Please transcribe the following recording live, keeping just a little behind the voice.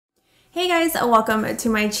guys, welcome to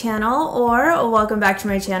my channel, or welcome back to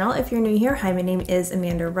my channel if you're new here. Hi, my name is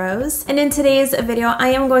Amanda Rose, and in today's video I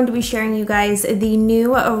am going to be sharing you guys the new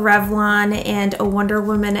Revlon and Wonder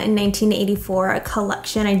Woman 1984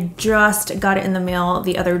 collection. I just got it in the mail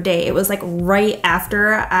the other day. It was like right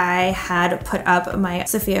after I had put up my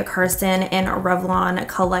Sofia Carson and Revlon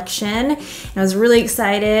collection, and I was really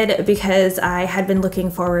excited because I had been looking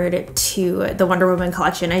forward to the Wonder Woman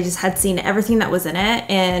collection. I just had seen everything that was in it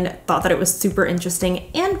and thought that it was super interesting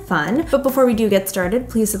and fun. But before we do get started,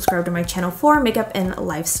 please subscribe to my channel for makeup and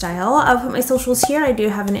lifestyle. I'll put my socials here. I do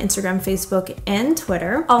have an Instagram, Facebook, and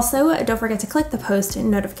Twitter. Also, don't forget to click the post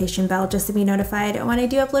notification bell just to be notified when I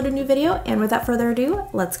do upload a new video. And without further ado,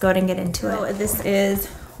 let's go ahead and get into it. So this is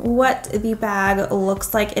what the bag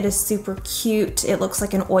looks like. It is super cute. It looks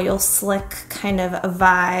like an oil slick kind of a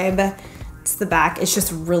vibe. It's the back. It's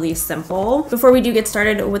just really simple. Before we do get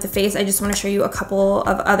started with the face, I just want to show you a couple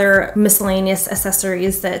of other miscellaneous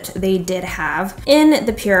accessories that they did have in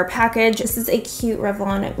the Pure package. This is a cute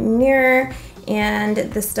Revlon mirror, and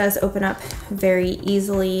this does open up very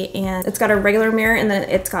easily, and it's got a regular mirror and then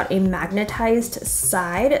it's got a magnetized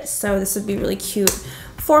side, so this would be really cute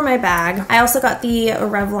for my bag. I also got the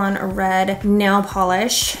Revlon red nail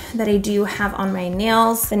polish that I do have on my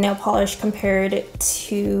nails. The nail polish compared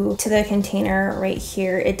to the container right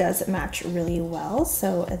here, it does match really well,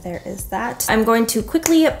 so there is that. I'm going to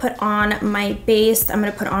quickly put on my base. I'm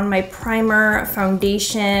going to put on my primer,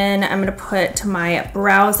 foundation. I'm going to put my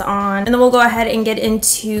brows on, and then we'll go ahead and get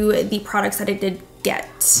into the products that I did get.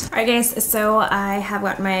 Alright guys, so I have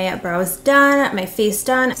got my brows done, my face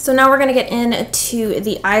done. So now we're gonna get into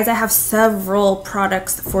the eyes. I have several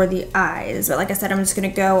products for the eyes, but like I said, I'm just gonna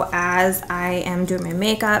go as I am doing my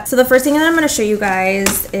makeup. So the first thing that I'm gonna show you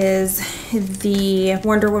guys is the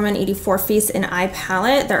Wonder Woman 84 face and eye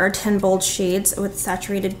palette. There are 10 bold shades with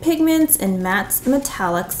saturated pigments and mattes,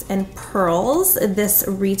 metallics, and pearls. This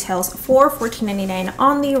retails for $14.99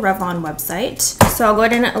 on the Revlon website. So I'll go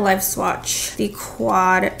ahead and live swatch the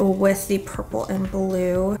quad with the purple and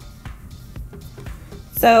blue.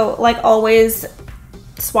 So like always,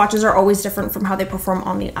 swatches are always different from how they perform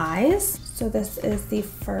on the eyes. So this is the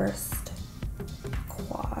first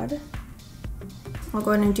quad. I'll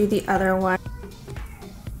go ahead and do the other one.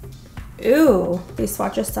 Ooh, these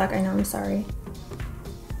swatches suck. I know, I'm sorry.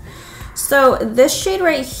 So this shade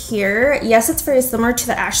right here, yes, it's very similar to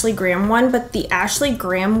the Ashley Graham one, but the Ashley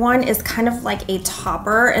Graham one is kind of like a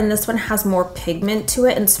topper, and this one has more pigment to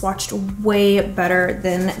it and swatched way better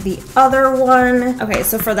than the other one. Okay,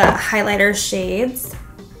 so for the highlighter shades,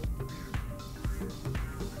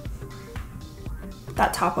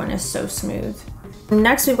 that top one is so smooth.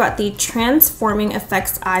 Next, we've got the Transforming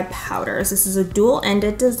Effects Eye Powders. This is a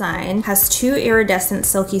dual-ended design, has two iridescent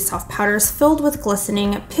silky soft powders filled with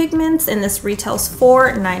glistening pigments, and this retails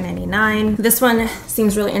for $9.99. This one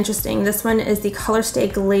seems really interesting. This one is the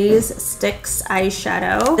ColorStay Glaze Sticks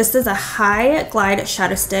Eyeshadow. This is a high glide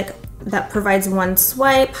shadow stick that provides one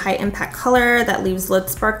swipe, high impact color that leaves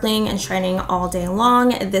lids sparkling and shining all day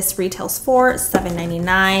long. This retails for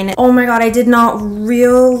 $7.99. Oh my god, I did not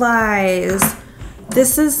realize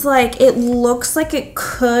this is like, it looks like it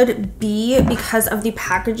could be because of the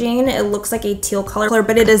packaging. It looks like a teal color,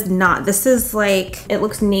 but it is not. This is like, it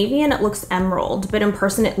looks navy and it looks emerald, but in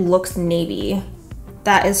person it looks navy.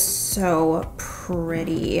 That is so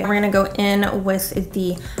pretty. We're gonna go in with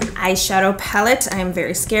the eyeshadow palette. I am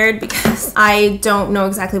very scared because I don't know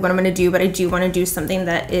exactly what I'm gonna do, but I do wanna do something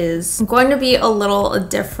that is going to be a little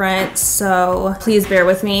different, so please bear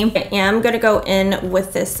with me. I am gonna go in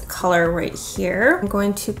with this color right here. I'm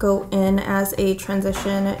going to go in as a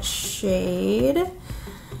transition shade,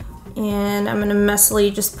 and I'm gonna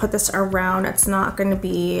messily just put this around. It's not gonna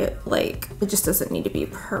be like, it just doesn't need to be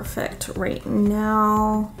perfect right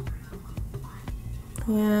now.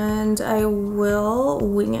 And I will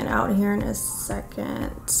wing it out here in a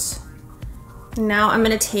second. Now I'm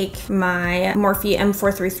gonna take my Morphe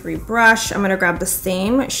M433 brush. I'm gonna grab the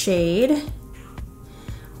same shade,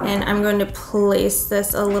 and I'm going to place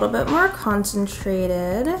this a little bit more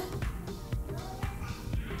concentrated.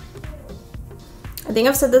 I think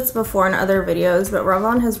I've said this before in other videos, but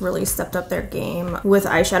Revlon has really stepped up their game with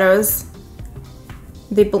eyeshadows.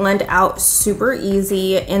 They blend out super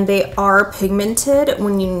easy, and they are pigmented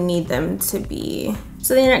when you need them to be.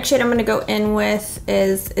 So the next shade I'm gonna go in with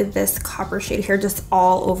is this copper shade here, just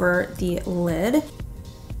all over the lid.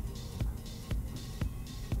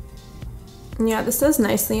 Yeah, this does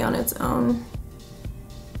nicely on its own.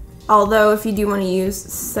 Although if you do want to use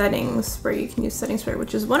setting spray, you can use setting spray,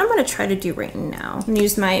 which is what I'm going to try to do right now. I'm going to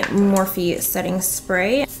use my Morphe setting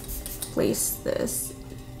spray. Place this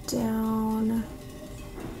down.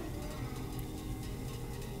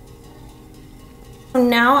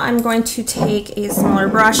 I'm going to take a smaller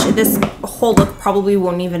brush. This whole look probably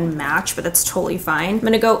won't even match, but that's totally fine. I'm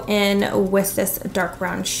gonna go in with this dark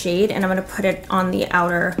brown shade and I'm gonna put it on the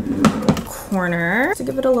outer corner to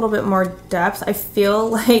give it a little bit more depth. I feel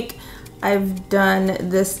like I've done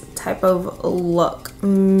this type of look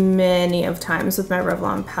many of times with my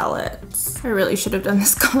Revlon palettes. I really should have done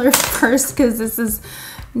this color first because this is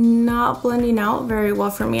not blending out very well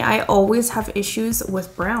for me. I always have issues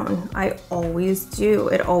with brown. I always do.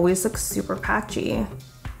 It always looks super patchy.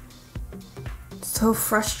 So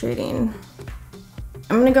frustrating.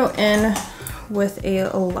 I'm gonna go in with a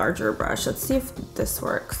larger brush. Let's see if this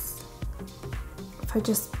works. If I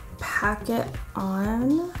just pack it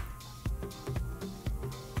on.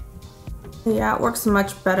 Yeah, it works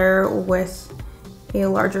much better with a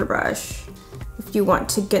larger brush. If you want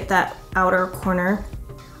to get that outer corner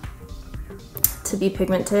to be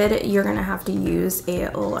pigmented, you're gonna have to use a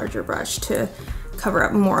larger brush to cover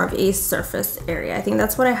up more of a surface area. I think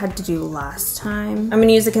that's what I had to do last time. I'm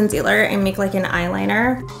gonna use a concealer and make like an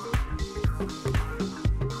eyeliner.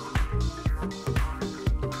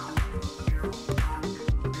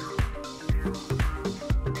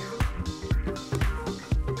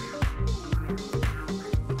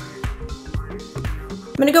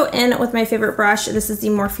 I'm gonna go in with my favorite brush. This is the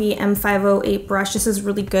Morphe M508 brush. This is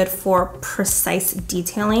really good for precise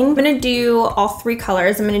detailing. I'm gonna do all three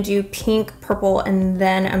colors. I'm gonna do pink, purple, and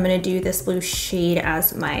then I'm gonna do this blue shade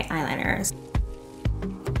as my eyeliner.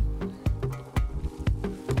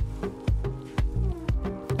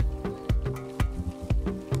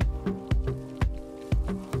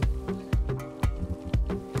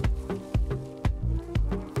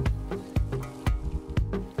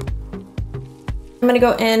 I'm gonna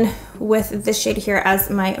go in with this shade here as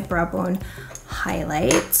my brow bone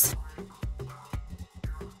highlight.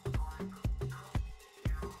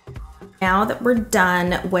 Now that we're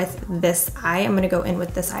done with this eye, I'm gonna go in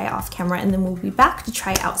with this eye off camera and then we'll be back to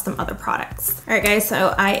try out some other products. All right guys,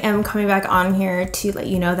 so I am coming back on here to let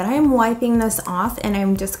you know that I am wiping this off and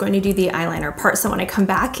I'm just going to do the eyeliner part. So when I come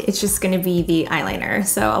back, it's just gonna be the eyeliner.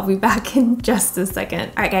 So I'll be back in just a second.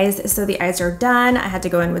 All right guys, so the eyes are done. I had to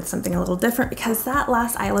go in with something a little different because that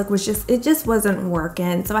last eye look was it just wasn't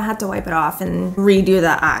working. So I had to wipe it off and redo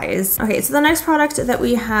the eyes. Okay, so the next product that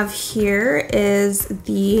we have here is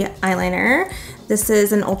the eyeliner. This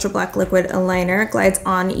is an ultra black liquid liner, glides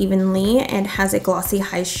on evenly and has a glossy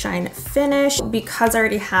high shine finish. Because I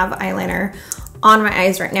already have eyeliner on my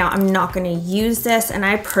eyes right now, I'm not gonna use this, and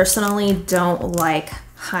I personally don't like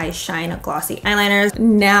high shine glossy eyeliners.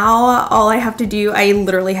 Now all I have to do, I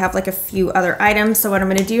literally have like a few other items, so what I'm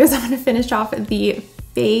gonna do is I'm gonna finish off the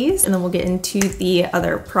face and then we'll get into the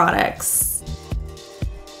other products.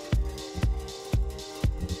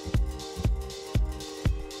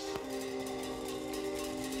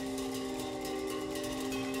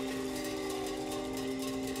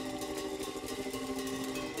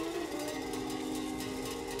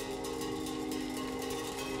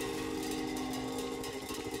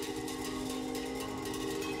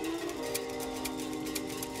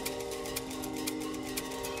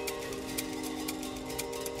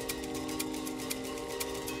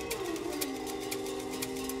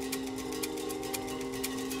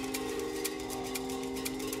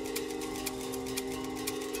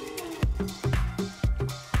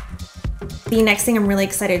 The next thing I'm really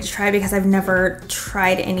excited to try because I've never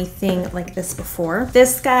tried anything like this before.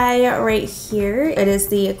 This guy right here, it is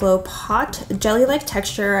the Glow Pot. Jelly-like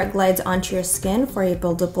texture glides onto your skin for a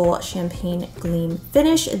buildable champagne gleam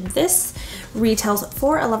finish. This retails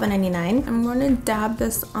for $11.99. I'm going to dab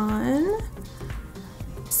this on.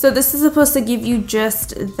 So this is supposed to give you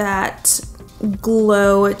just that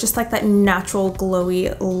glow, just like that natural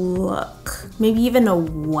glowy look. Maybe even a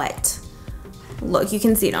wet look. You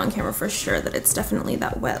can see it on camera for sure that it's definitely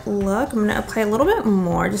that wet look. I'm gonna apply a little bit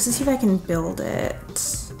more just to see if I can build it.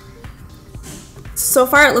 So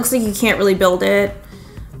far it looks like you can't really build it.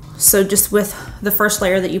 So just with the first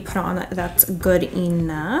layer that you put on, that's good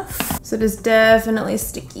enough. So it is definitely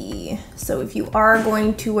sticky. So if you are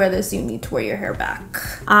going to wear this, you need to wear your hair back.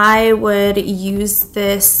 I would use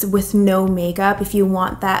this with no makeup if you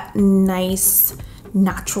want that nice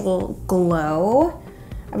natural glow.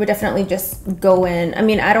 I would definitely just go in. I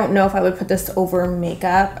mean, I don't know if I would put this over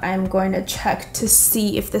makeup. I'm going to check to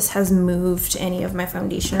see if this has moved any of my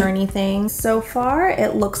foundation or anything. So far,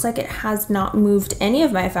 it looks like it has not moved any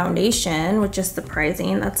of my foundation, which is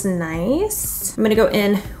surprising. That's nice. I'm gonna go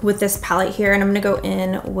in with this palette here and I'm gonna go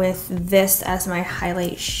in with this as my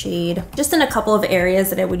highlight shade, just in a couple of areas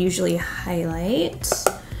that I would usually highlight.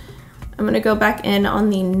 I'm gonna go back in on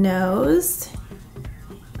the nose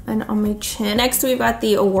and on my chin. Next, we've got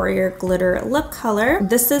the Warrior Glitter Lip Color.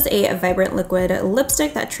 This is a vibrant liquid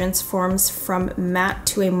lipstick that transforms from matte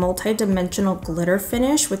to a multi-dimensional glitter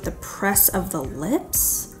finish with the press of the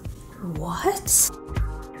lips. What?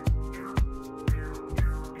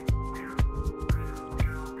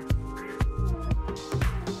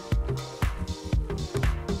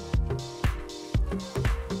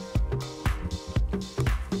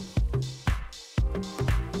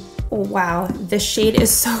 Wow, this shade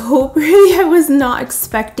is so pretty. I was not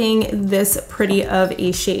expecting this pretty of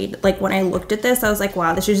a shade. Like when I looked at this, I was like,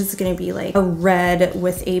 wow, this is just gonna be like a red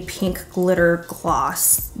with a pink glitter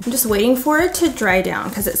gloss. I'm just waiting for it to dry down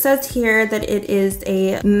because it says here that it is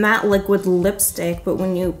a matte liquid lipstick, but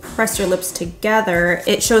when you press your lips together,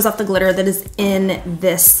 it shows off the glitter that is in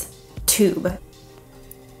this tube.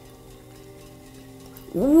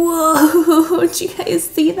 Whoa, do you guys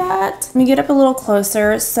see that? Let me get up a little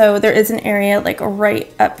closer. So there is an area like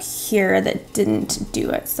right up here that didn't do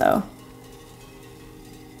it, so.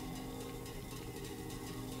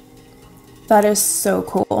 That is so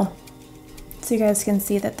cool. So you guys can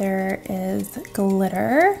see that there is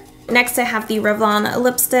glitter. Next, I have the Revlon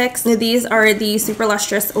lipsticks. These are the Super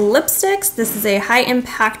Lustrous lipsticks. This is a high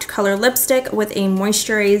impact color lipstick with a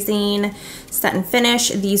moisturizing satin finish.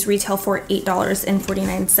 These retail for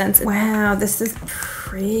 $8.49. Wow, this is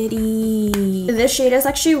pretty. This shade is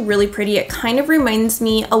actually really pretty. It kind of reminds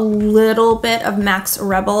me a little bit of Max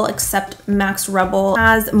Rebel, except Max Rebel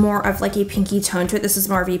has more of like a pinky tone to it. This is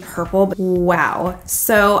more of a purple. Wow.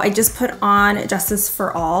 So I just put on Justice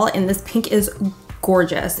for All, and this pink is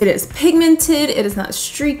gorgeous. It is pigmented, it is not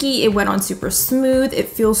streaky, it went on super smooth, it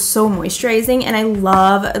feels so moisturizing, and I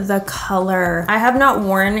love the color. I have not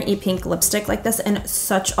worn a pink lipstick like this in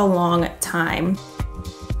such a long time.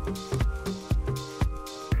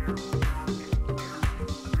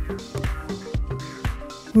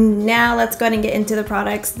 Now let's go ahead and get into the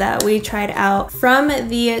products that we tried out from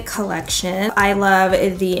the collection. I love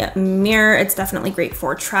the mirror. It's definitely great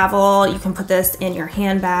for travel. You can put this in your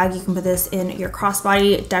handbag. You can put this in your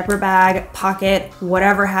crossbody, diaper bag, pocket,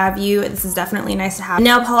 whatever have you. This is definitely nice to have.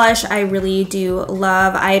 Nail polish, I really do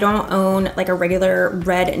love. I don't own like a regular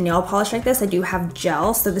red nail polish like this. I do have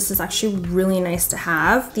gel, so this is actually really nice to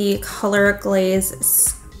have. The Color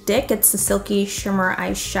Glaze stick. It's the Silky Shimmer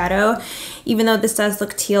eyeshadow. Even though this does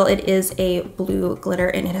look teal, it is a blue glitter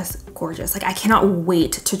and it is gorgeous. Like I cannot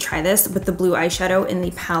wait to try this with the blue eyeshadow in the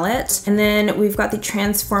palette. And then we've got the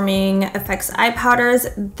Transforming Effects eye powders.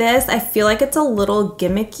 This, I feel like it's a little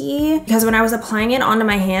gimmicky because when I was applying it onto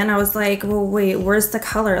my hand, I was like, well, wait, where's the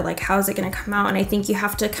color? Like, how is it gonna come out? And I think you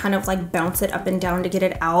have to kind of like bounce it up and down to get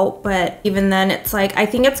it out. But even then it's like, I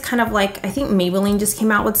think it's kind of like, I think Maybelline just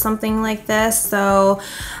came out with something like this. So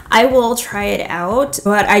I will try it out,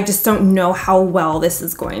 but I just don't know how well this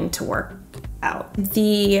is going to work out.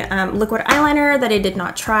 The liquid eyeliner that I did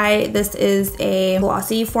not try, this is a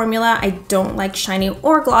glossy formula. I don't like shiny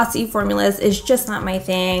or glossy formulas. It's just not my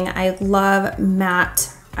thing. I love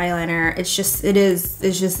matte eyeliner. It just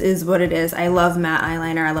is what it is. I love matte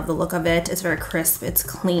eyeliner. I love the look of it. It's very crisp, it's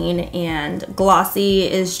clean, and glossy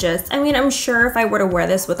is just, I mean, I'm sure if I were to wear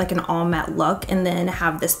this with like an all matte look and then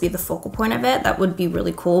have this be the focal point of it, that would be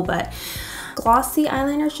really cool, but glossy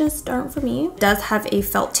eyeliners just aren't for me. It does have a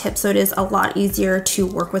felt tip, so it is a lot easier to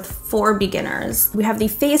work with for beginners. We have the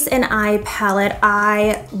Face and Eye palette.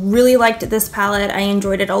 I really liked this palette. I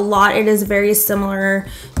enjoyed it a lot. It is very similar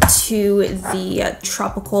to the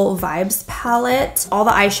Tropical Vibes palette. All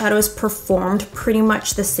the eyeshadows performed pretty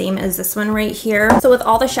much the same as this one right here. So with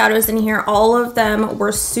all the shadows in here, all of them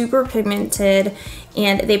were super pigmented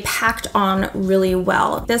and they packed on really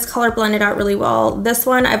well. This color blended out really well. This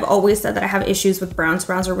one, I've always said that I have issues with browns.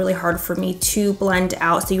 Browns are really hard for me to blend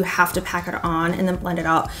out, so you have to pack it on and then blend it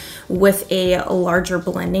out with a larger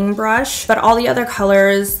blending brush. But all the other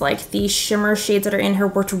colors, like the shimmer shades that are in here,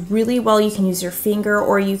 worked really well. You can use your finger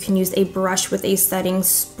or you can use a brush with a setting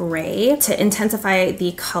spray to intensify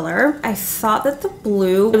the color. I thought that the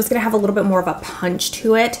blue, it was gonna have a little bit more of a punch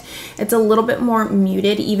to it. It's a little bit more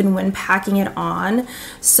muted even when packing it on.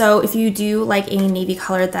 So if you do like a navy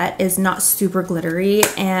color that is not super glittery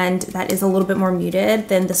and that is a little bit more muted,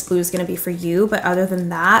 then this blue is going to be for you. But other than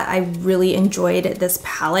that, I really enjoyed this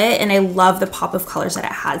palette and I love the pop of colors that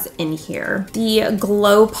it has in here. The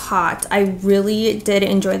Glow Pot, I really did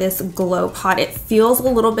enjoy this Glow Pot. It feels a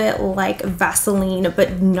little bit like Vaseline,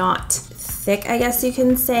 but not thick, I guess you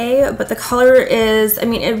can say. But the color is, I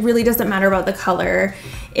mean, it really doesn't matter about the color.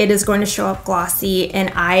 it is going to show up glossy,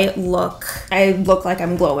 and I look like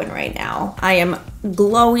I'm glowing right now. I am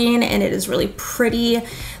glowing and it is really pretty.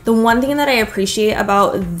 The one thing that I appreciate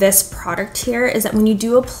about this product here is that when you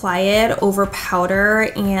do apply it over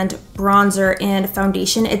powder and bronzer and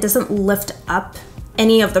foundation, it doesn't lift up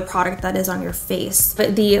any of the product that is on your face.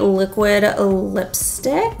 But the liquid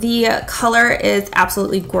lipstick, the color is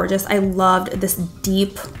absolutely gorgeous. I loved this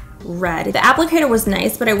deep red. The applicator was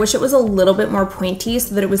nice, but I wish it was a little bit more pointy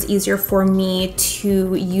so that it was easier for me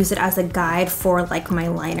to use it as a guide for like my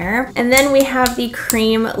liner. And then we have the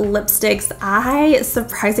cream lipsticks. I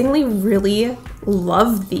surprisingly really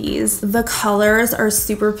love these. The colors are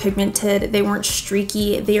super pigmented. They weren't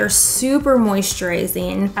streaky. They are super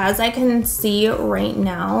moisturizing. As I can see right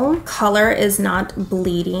now, color is not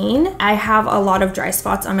bleeding. I have a lot of dry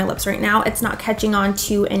spots on my lips right now. It's not catching on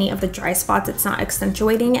to any of the dry spots. It's not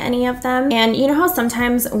accentuating any of them. And you know how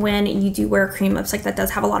sometimes when you do wear cream lipstick that does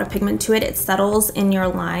have a lot of pigment to it, it settles in your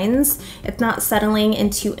lines. It's not settling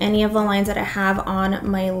into any of the lines that I have on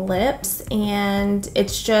my lips, and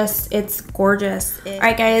it's gorgeous. All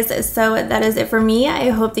right guys, so that is it for me. I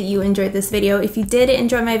hope that you enjoyed this video. If you did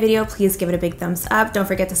enjoy my video, please give it a big thumbs up. Don't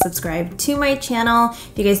forget to subscribe to my channel.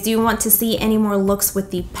 If you guys do want to see any more looks with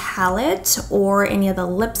the palette or any of the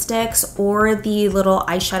lipsticks or the little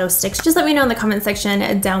eyeshadow sticks, just let me know in the comment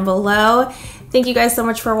section down below. Thank you guys so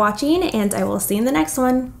much for watching, and I will see you in the next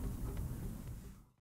one.